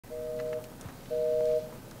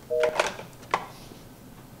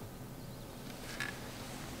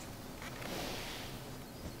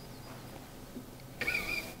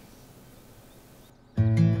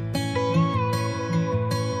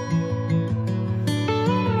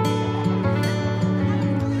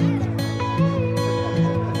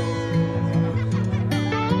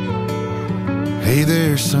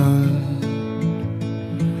there, son,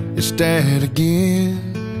 it's Dad again.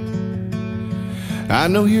 I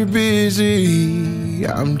know you're busy,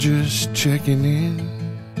 I'm just checking in.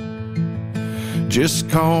 Just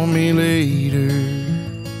call me later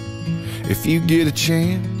if you get a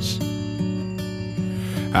chance.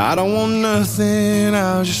 I don't want nothing,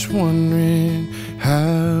 I was just wondering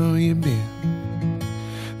how you been.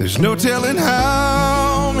 There's no telling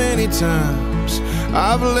how many times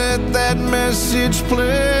I've let that message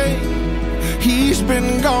play. He's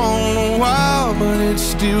been gone a while, but it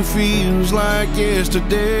still feels like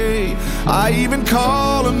yesterday. I even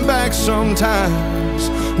call him back sometimes,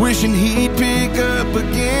 wishing he'd pick up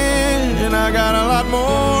again. And I got a lot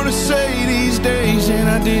more to say these days than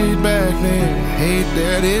I did back then. Hey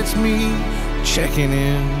Dad, it's me checking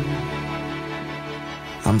in.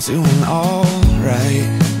 I'm doing alright.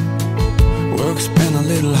 Work's been a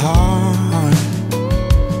little hard,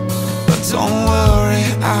 but don't worry,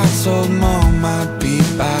 I told Mom I'd be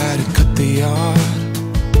by to cut the yard.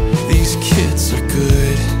 These kids are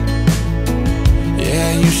good,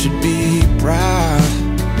 yeah, you should be proud.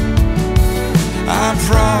 I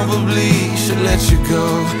probably should let you go,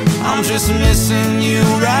 I'm just missing you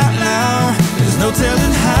right now. There's no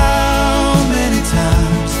telling how many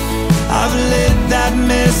times I've let that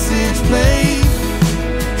message play.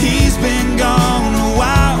 He's been gone a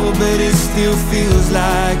while, but it still feels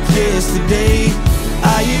like yesterday.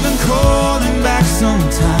 I even call him back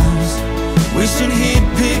sometimes, wishing he'd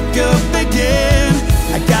pick up again.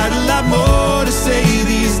 I got a lot more to say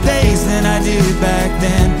these days than I did back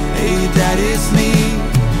then. Hey Dad, it's me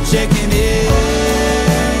checking in.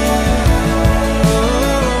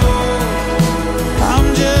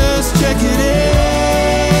 I'm just checking in.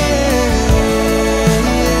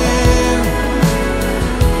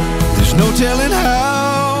 There's no telling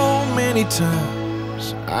how many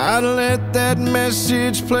times I'd let that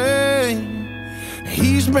message play.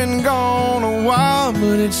 He's been gone a while,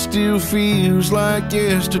 but it still feels like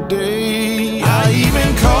yesterday. I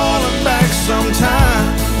even call him back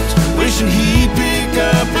sometimes, wishing he'd pick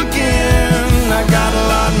up again. I got a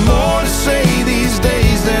lot more to say these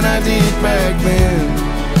days than I did back then.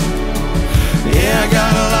 Yeah, I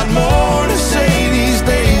got a lot more to say these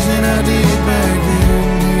days than I did back then.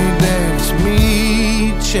 Hey Dad, it's me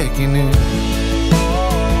checking in.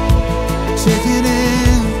 Checking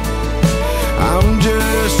in. I'm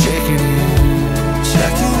just checking in.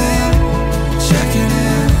 Checking in. Checking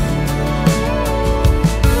in.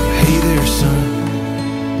 Hey there, son,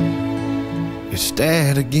 it's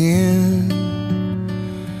Dad again.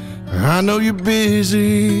 I know you're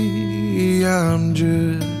busy, I'm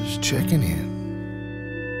just checking in.